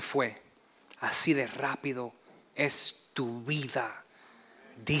vapor se fue. Así de rápido es tu vida,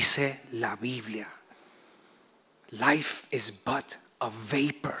 dice la Biblia. Life is but a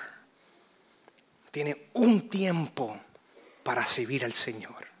vapor. Tiene un tiempo para servir al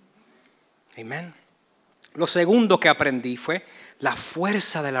Señor. Amén. Lo segundo que aprendí fue la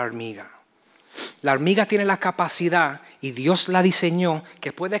fuerza de la hormiga. La hormiga tiene la capacidad, y Dios la diseñó,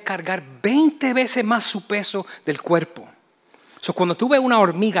 que puede cargar 20 veces más su peso del cuerpo. Cuando tú ves una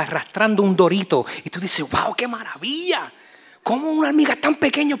hormiga arrastrando un dorito y tú dices, wow, qué maravilla. ¿Cómo una hormiga tan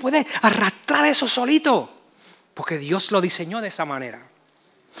pequeña puede arrastrar eso solito? Porque Dios lo diseñó de esa manera.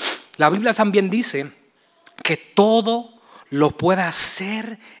 La Biblia también dice que todo lo puede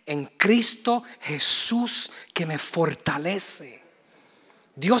hacer en Cristo Jesús que me fortalece.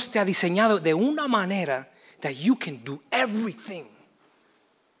 Dios te ha diseñado de una manera that you can do everything.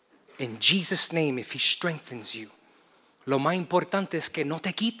 In Jesus' name, if He strengthens you. Lo más importante es que no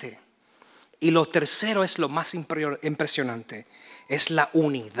te quite. Y lo tercero es lo más impresionante. Es la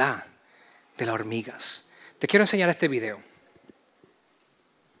unidad de las hormigas. Te quiero enseñar este video.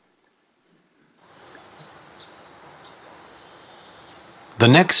 The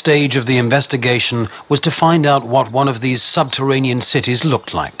next stage of the investigation was to find out what one of these subterranean cities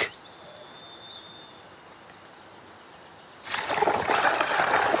looked like.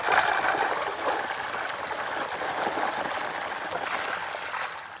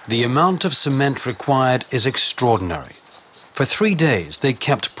 The amount of cement required is extraordinary. For 3 days they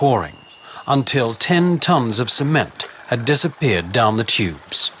kept pouring, until 10 tons of cement had disappeared down the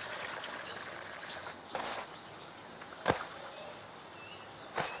tubes.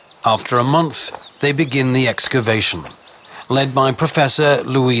 After a month, they begin the excavation, led by Professor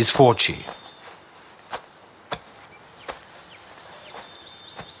Luis Forci.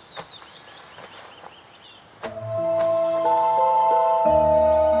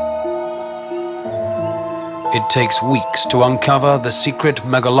 It takes weeks to uncover the secret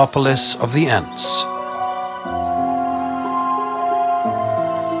megalopolis of the ants.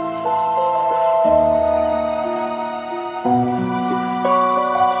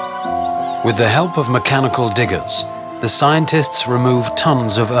 With the help of mechanical diggers, the scientists remove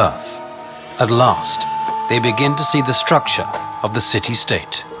tons of earth. At last, they begin to see the structure of the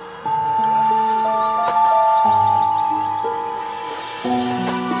city-state.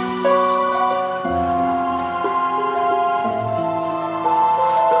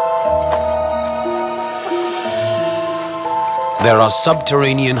 There are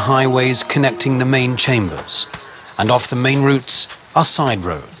subterranean highways connecting the main chambers, and off the main routes are side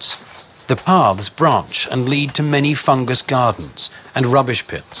roads. The paths branch and lead to many fungus gardens and rubbish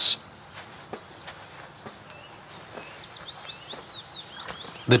pits.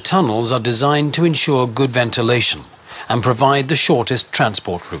 The tunnels are designed to ensure good ventilation and provide the shortest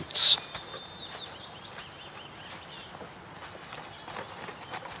transport routes.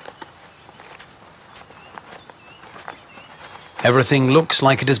 Everything looks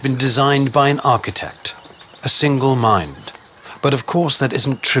like it has been designed by an architect, a single mind. But of course that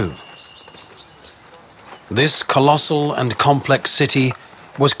isn't true. This colossal and complex city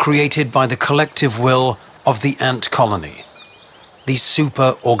was created by the collective will of the ant colony, the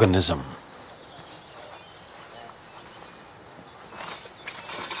superorganism.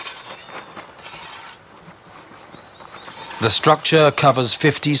 The structure covers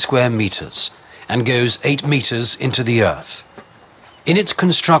 50 square meters and goes 8 meters into the earth. In its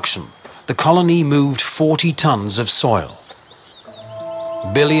construction, the colony moved 40 tons of soil.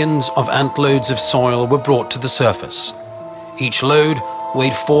 Billions of antloads of soil were brought to the surface. Each load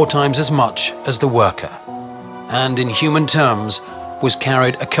weighed 4 times as much as the worker, and in human terms was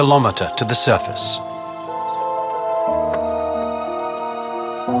carried a kilometer to the surface.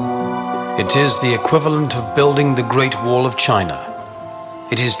 It is the equivalent of building the Great Wall of China.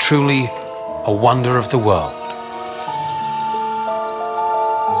 It is truly a wonder of the world.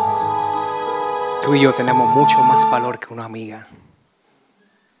 Tú y yo tenemos mucho más valor que una amiga.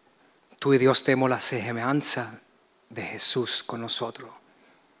 Tú y Dios tenemos la semejanza de Jesús con nosotros.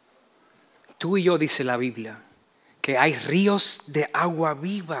 Tú y yo, dice la Biblia, que hay ríos de agua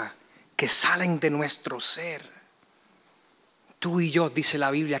viva que salen de nuestro ser. Tú y yo, dice la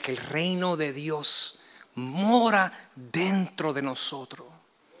Biblia, que el reino de Dios mora dentro de nosotros.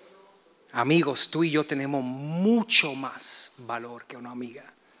 Amigos, tú y yo tenemos mucho más valor que una amiga.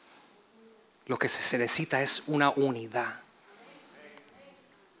 Lo que se necesita es una unidad.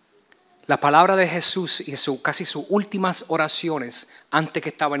 La palabra de Jesús en casi sus últimas oraciones antes que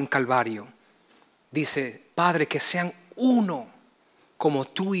estaba en Calvario dice: Padre, que sean uno como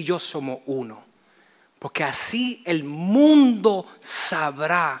tú y yo somos uno, porque así el mundo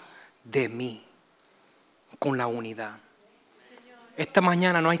sabrá de mí. Con la unidad. Esta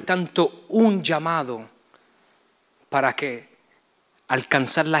mañana no hay tanto un llamado para que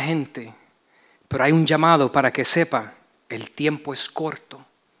alcanzar la gente, pero hay un llamado para que sepa: el tiempo es corto.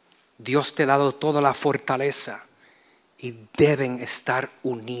 Dios te ha dado toda la fortaleza y deben estar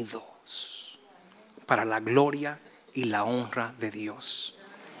unidos para la gloria y la honra de Dios.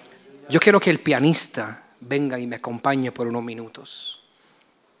 Yo quiero que el pianista venga y me acompañe por unos minutos.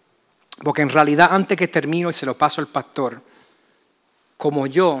 Porque en realidad, antes que termino y se lo paso al pastor, como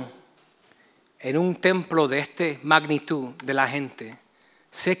yo, en un templo de esta magnitud de la gente,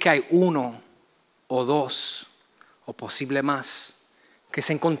 sé que hay uno o dos o posible más que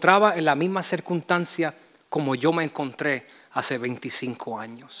se encontraba en la misma circunstancia como yo me encontré hace 25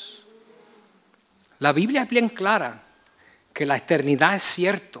 años. La Biblia es bien clara que la eternidad es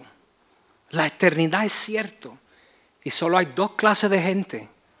cierto. La eternidad es cierto. Y solo hay dos clases de gente: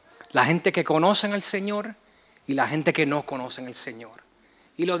 la gente que conocen al Señor y la gente que no conocen al Señor.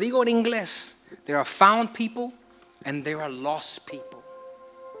 Y lo digo en inglés: there are found people and there are lost people.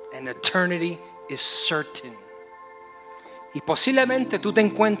 And eternity is certain. Y posiblemente tú te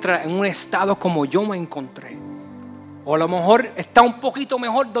encuentras en un estado como yo me encontré. O a lo mejor está un poquito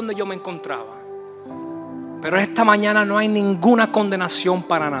mejor donde yo me encontraba. Pero esta mañana no hay ninguna condenación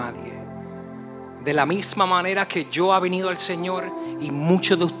para nadie. De la misma manera que yo he venido al Señor y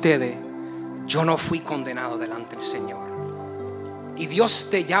muchos de ustedes, yo no fui condenado delante del Señor. Y Dios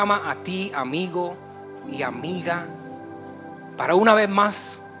te llama a ti, amigo y amiga, para una vez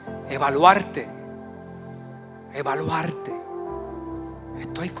más evaluarte.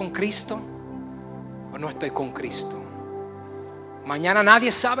 ¿Estoy con Cristo o no estoy con Cristo? Mañana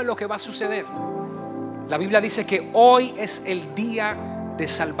nadie sabe lo que va a suceder. La Biblia dice que hoy es el día de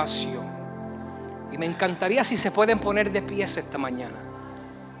salvación. Y me encantaría si se pueden poner de pies esta mañana.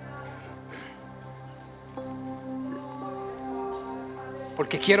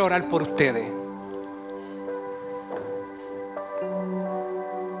 Porque quiero orar por ustedes.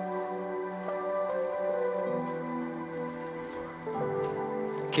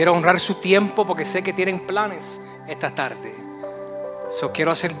 Quiero honrar su tiempo porque sé que tienen planes esta tarde.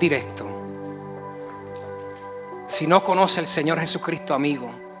 Quiero hacer directo. Si no conoce al Señor Jesucristo, amigo,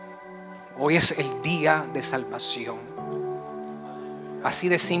 hoy es el día de salvación. Así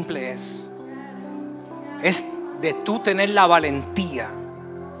de simple es. Es de tú tener la valentía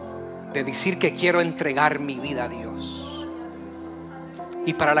de decir que quiero entregar mi vida a Dios.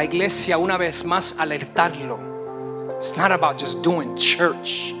 Y para la iglesia, una vez más, alertarlo. It's not about just doing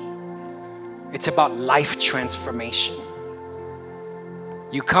church. It's about life transformation.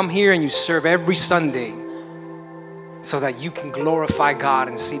 You come here and you serve every Sunday so that you can glorify God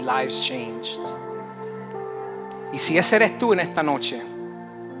and see lives changed. Y si ese eres tú en esta noche,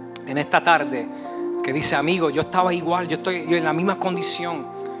 en esta tarde, que dice: amigo, yo estaba igual, yo estoy en la misma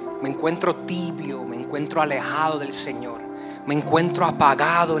condición, me encuentro tibio, me encuentro alejado del Señor, me encuentro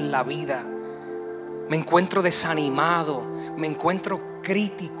apagado en la vida, me encuentro desanimado, me encuentro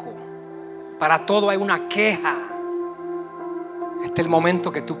crítico, para todo hay una queja. Este es el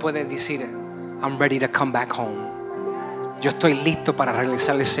momento que tú puedes decir: I'm ready to come back home. Yo estoy listo para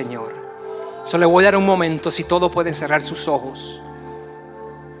regresar al Señor. Solo le voy a dar un momento, si todos pueden cerrar sus ojos.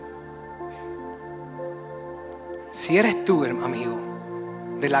 Si eres tú, amigo,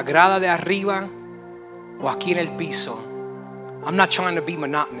 de la grada de arriba o aquí en el piso, I'm not trying to be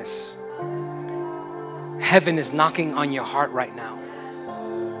monotonous. Heaven is knocking on your heart right now.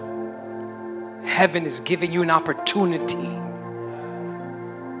 Heaven is giving you an opportunity.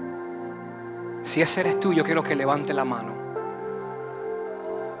 Si ese eres tú, yo quiero que levante la mano.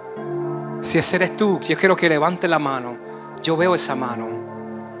 Si ese eres tú, yo quiero que levante la mano. Yo veo esa mano.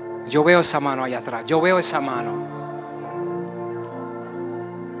 Yo veo esa mano allá atrás. Yo veo esa mano.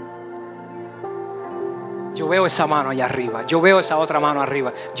 Yo veo esa mano allá arriba. Yo veo esa otra mano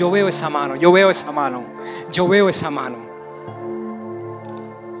arriba. Yo veo esa mano. Yo veo esa mano. Yo veo esa mano.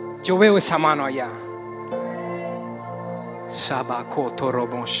 Yo veo esa mano allá. Si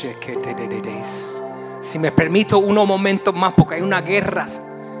me permito unos momentos más, porque hay una guerra.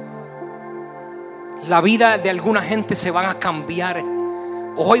 La vida de alguna gente se van a cambiar.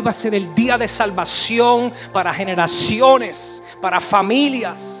 Hoy va a ser el día de salvación para generaciones, para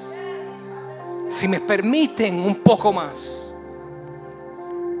familias. Si me permiten un poco más.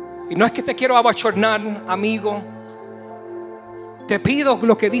 Y no es que te quiero abochornar, amigo. Te pido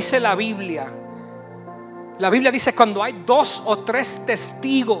lo que dice la Biblia. La Biblia dice: cuando hay 2 o 3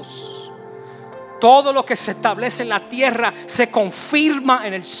 testigos, todo lo que se establece en la tierra se confirma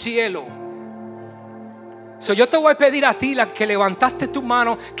en el cielo. Yo te voy a pedir a ti, la que levantaste tu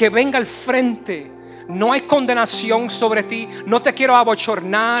mano, que venga al frente. No hay condenación sobre ti. No te quiero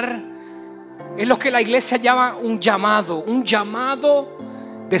abochornar. Es lo que la iglesia llama un llamado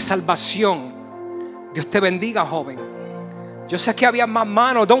de salvación. Dios te bendiga, joven. Yo sé que había más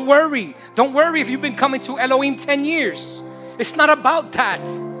manos. Don't worry if you've been coming to Elohim 10 years. It's not about that.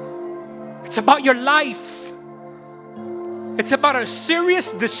 It's about your life. It's about a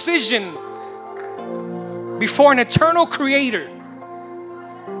serious decision before an eternal creator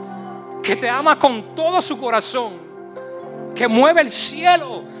que te ama con todo su corazón, que mueve el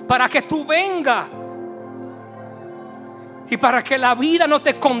cielo para que tú vengas y para que la vida no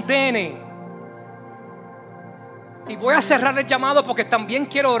te condene. Y voy a cerrar el llamado porque también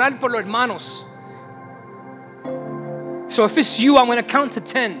quiero orar por los hermanos. So if it's you, I'm going to count to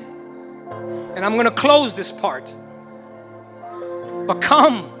 10 and I'm going to close this part. But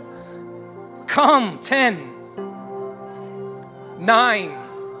come 10, 9,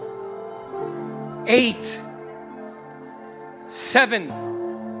 8, 7,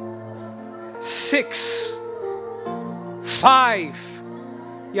 6, 5.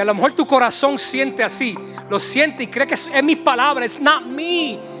 Y a lo mejor tu corazón siente así, lo siente y cree que es mi palabra. It's not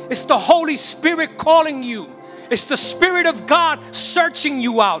me. It's the Holy Spirit calling you. It's the Spirit of God searching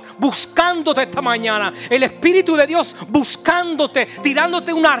you out, buscándote esta mañana. El Espíritu de Dios buscándote,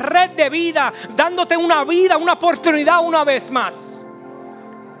 tirándote una red de vida, dándote una vida, una oportunidad una vez más.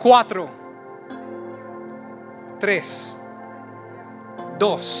 4, 3,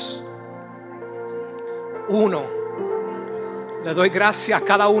 2, 1. Le doy gracias a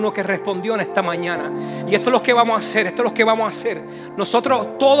cada uno que respondió en esta mañana. Y esto es lo que vamos a hacer.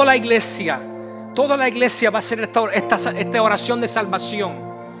 Nosotros, toda la iglesia va a hacer esta oración de salvación.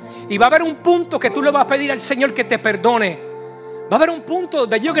 Y va a haber un punto que tú le vas a pedir al Señor que te perdone. Va a haber un punto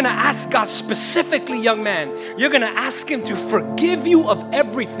that you're going to ask God specifically, young man. You're going to ask Him to forgive you of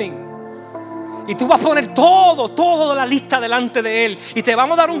everything. Y tú vas a poner todo la lista delante de Él. Y te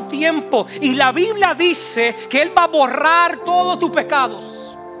vamos a dar un tiempo. Y la Biblia dice que Él va a borrar todos tus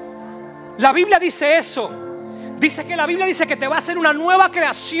pecados. La Biblia dice eso. La Biblia dice que te va a hacer una nueva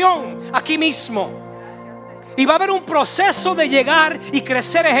creación aquí mismo. Y va a haber un proceso de llegar y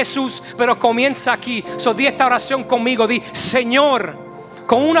crecer en Jesús. Pero comienza aquí. Di esta oración conmigo. Di: Señor,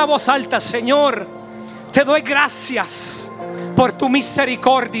 con una voz alta: Señor, te doy gracias por tu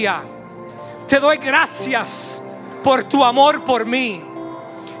misericordia. Te doy gracias por tu amor por mí.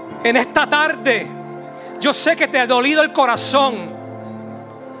 En esta tarde yo sé que te ha dolido el corazón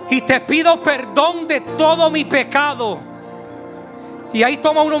y te pido perdón de todo mi pecado. Y ahí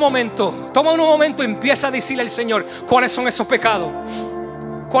toma un momento y empieza a decirle al Señor cuáles son esos pecados.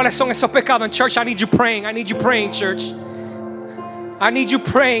 ¿Cuáles son esos pecados? And church, I need you praying, church. I need you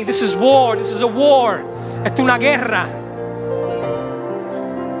praying. This is war. This is a war. Esto es una guerra.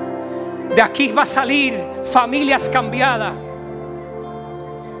 De aquí va a salir familias cambiadas.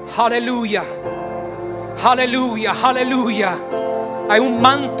 Aleluya. Aleluya, aleluya. Hay un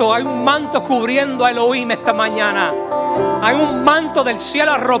manto cubriendo a Elohim esta mañana. Hay un manto del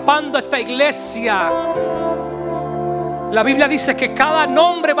cielo arropando esta iglesia. La Biblia dice que cada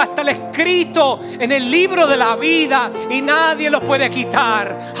nombre va a estar escrito en el libro de la vida y nadie lo puede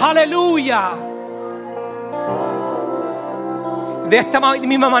quitar. Aleluya. De esta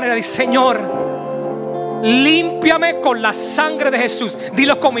misma manera dice: Señor, límpiame con la sangre de Jesús.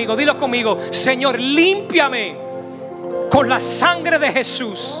 Dilo conmigo. Señor, límpiame con la sangre de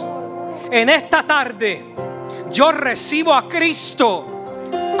Jesús. En esta tarde yo recibo a Cristo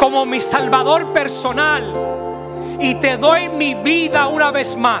como mi Salvador personal y te doy mi vida una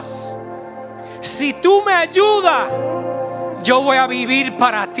vez más. Si tú me ayudas, yo voy a vivir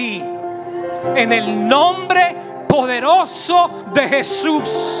para ti. En el nombre poderoso de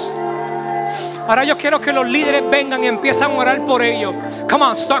Jesús. Ahora yo quiero que los líderes vengan y empiezan a orar por ellos. Come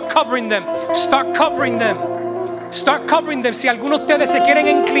on, start covering them. Start covering them. Start covering them. Si algunos de ustedes se quieren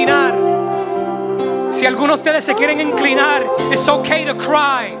inclinar, it's okay to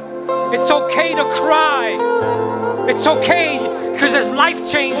cry. It's okay to cry. It's okay because there's life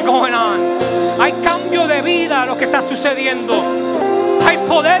change going on. Hay cambio de vida lo que está sucediendo. Hay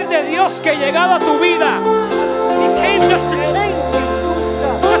poder de Dios que ha llegado a tu vida. He came just to change you.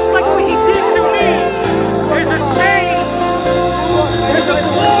 Just like what he did to me. There's a change. There's a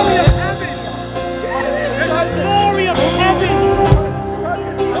glory of heaven. There's a glory of heaven.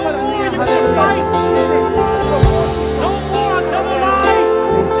 No more you can fight. No more double life.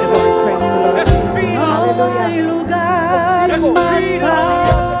 There's freedom. There's freedom.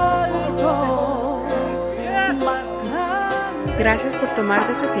 Gracias por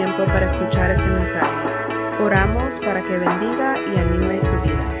tomarte su tiempo para escuchar este mensaje. Oramos para que bendiga y anime su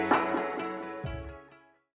vida.